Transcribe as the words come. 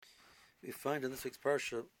we find in this week's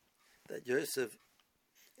parsha that Yosef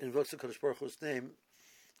invokes the Kodesh Baruch Hu's name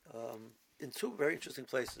in two very interesting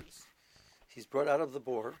places. He's brought out of the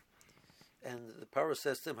bore, and the power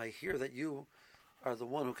says to him, I hear that you are the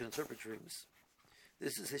one who can interpret dreams.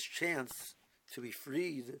 This is his chance to be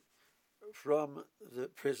freed from the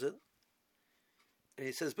prison. And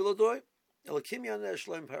he says, Biladoi, Elokim Yaneh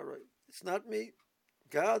Shleim Paroi. It's not me.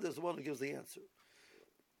 God is the one who gives the answer.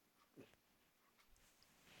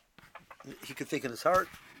 He could think in his heart.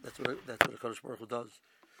 That's what a Kodesh Baruch Hu does.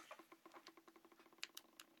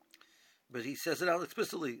 But he says it out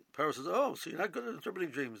explicitly. Paro says, "Oh, so you're not good at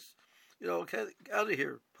interpreting dreams? Okay, out of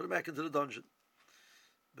here. Put him back into the dungeon."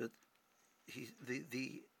 But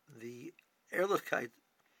the ehrlichkeit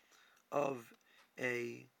of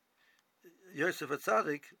a Yosef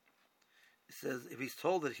Atzadik says, if he's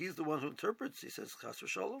told that he's the one who interprets, he says, "Chas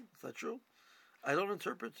v'shalom, is that true? I don't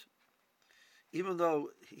interpret." Even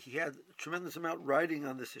though he had a tremendous amount riding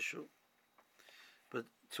on this issue, but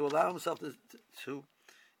to allow himself to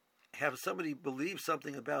have somebody believe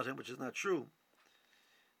something about him which is not true,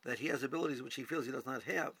 that he has abilities which he feels he does not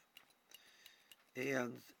have,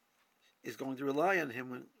 and is going to rely on him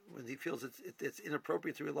when he feels it's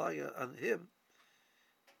inappropriate to rely on him,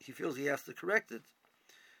 he feels he has to correct it.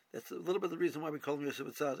 That's a little bit of the reason why we call him Yosef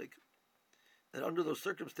Atzadik. That under those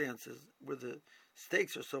circumstances, where the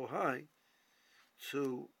stakes are so high,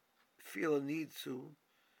 to feel a need to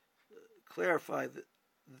clarify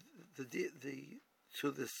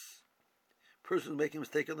to this person making a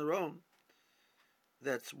mistake on their own.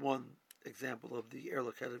 That's one example of the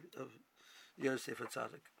ehrlichkeit of Yosef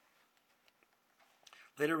Atzadik.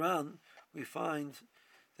 Later on, we find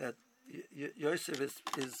that Yosef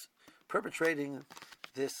is perpetrating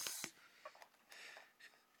this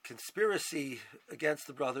conspiracy against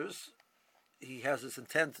the brothers. He has this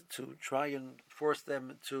intent to try and force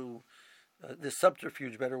them to, this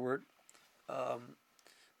subterfuge, better word,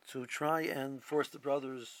 to try and force the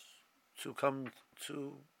brothers to come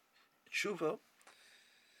to tshuva.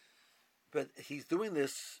 But he's doing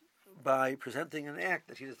this by presenting an act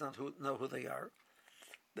that he does not know who they are,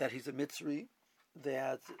 that he's a Mitzri,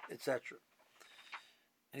 that etc.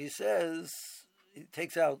 And he says, he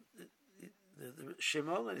takes out the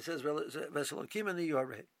Shimon and he says, "Veselokim ani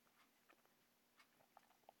yoreh."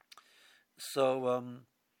 So,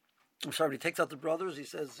 I'm sorry, he takes out the brothers. He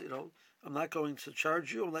says, I'm not going to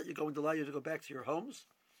charge you. I'm not going to allow you to go back to your homes.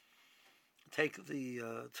 Take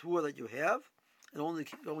the tour that you have, and only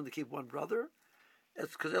going to keep one brother.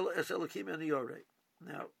 It's because it's Elokim and Yoreh.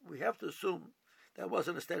 Now, we have to assume that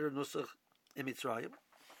wasn't a standard nusach in Mitzrayim.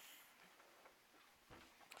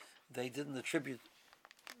 They didn't attribute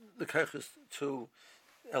the kaiches to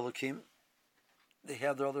Elokim. They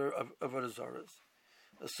had their other avodah zaras.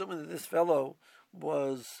 Assuming that this fellow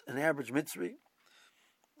was an average Mitzri,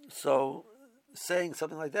 so saying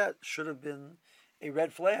something like that should have been a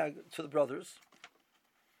red flag to the brothers.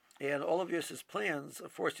 And all of Yosef's plans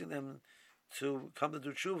of forcing them to come to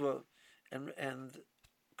do tshuva and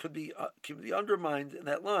could be undermined in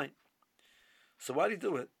that line. So why did he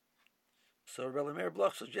do it? So Rabbi Meir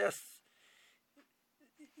Bloch suggests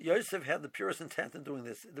Yosef had the purest intent in doing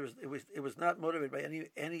this. It was not motivated by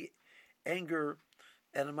any anger,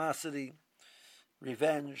 animosity,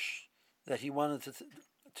 revenge that he wanted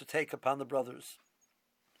to take upon the brothers.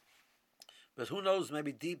 But who knows,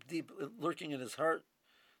 maybe deep lurking in his heart,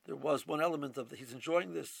 there was one element of he's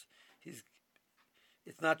enjoying this.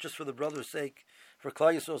 It's not just for the brother's sake, for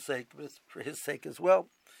Klal Yisrael's sake, but it's for his sake as well.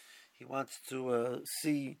 He wants to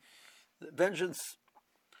see vengeance.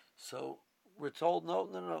 So we're told,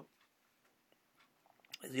 no.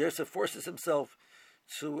 Yosef forces himself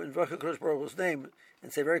to invoke HaKadosh Baruch Hu's name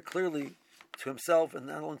and say very clearly to himself, and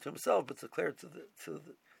not only to himself, but declare to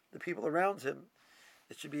the people around him.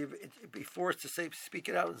 It should be forced to speak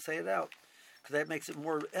it out and say it out, because that makes it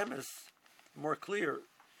more emes, more clear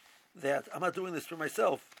that I'm not doing this for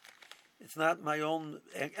myself. It's not my own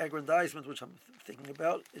aggrandizement which I'm thinking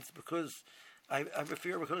about. It's because I have a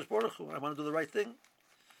fear of HaKadosh Baruch Hu. I want to do the right thing.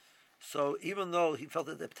 So even though he felt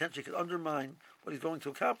that the potential could undermine what he's going to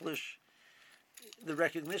accomplish, the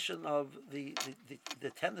recognition of the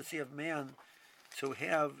tendency of man to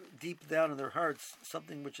have deep down in their hearts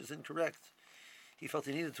something which is incorrect, he felt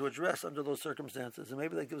he needed to address under those circumstances. And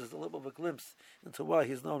maybe that gives us a little bit of a glimpse into why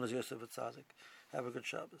he's known as Yosef Atzadik. Have a good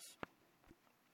Shabbos.